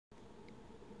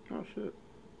Oh shit.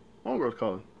 Homegirl's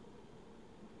calling.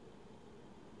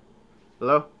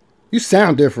 Hello? You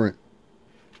sound different.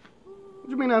 What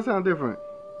you mean I sound different?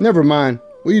 Never mind.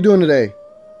 What are you doing today?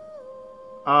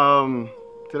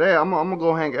 Today I'm gonna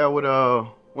go hang out with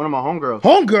one of my homegirls.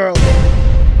 Homegirl?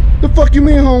 The fuck you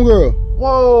mean homegirl?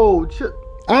 Whoa,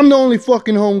 I'm the only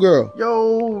fucking homegirl.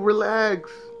 Yo, relax.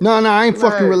 Nah, I ain't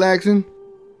fucking relaxing.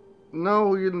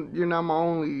 No, you're not my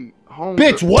only homegirl.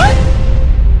 Bitch, what?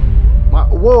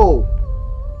 Whoa.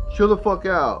 Chill the fuck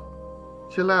out.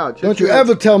 Chill out. Don't you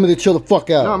ever tell me to chill the fuck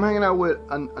out. No, I'm hanging out with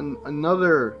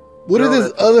another. What is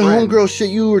this other homegirl shit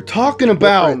you were talking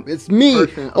about? It's me.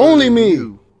 Only me.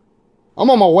 I'm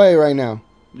on my way right now.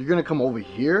 You're gonna come over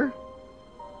here?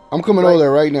 I'm coming over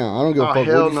there right now. I don't give a fuck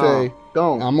what you say.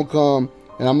 Don't. I'm gonna come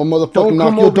and I'm gonna motherfucking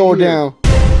knock your door down.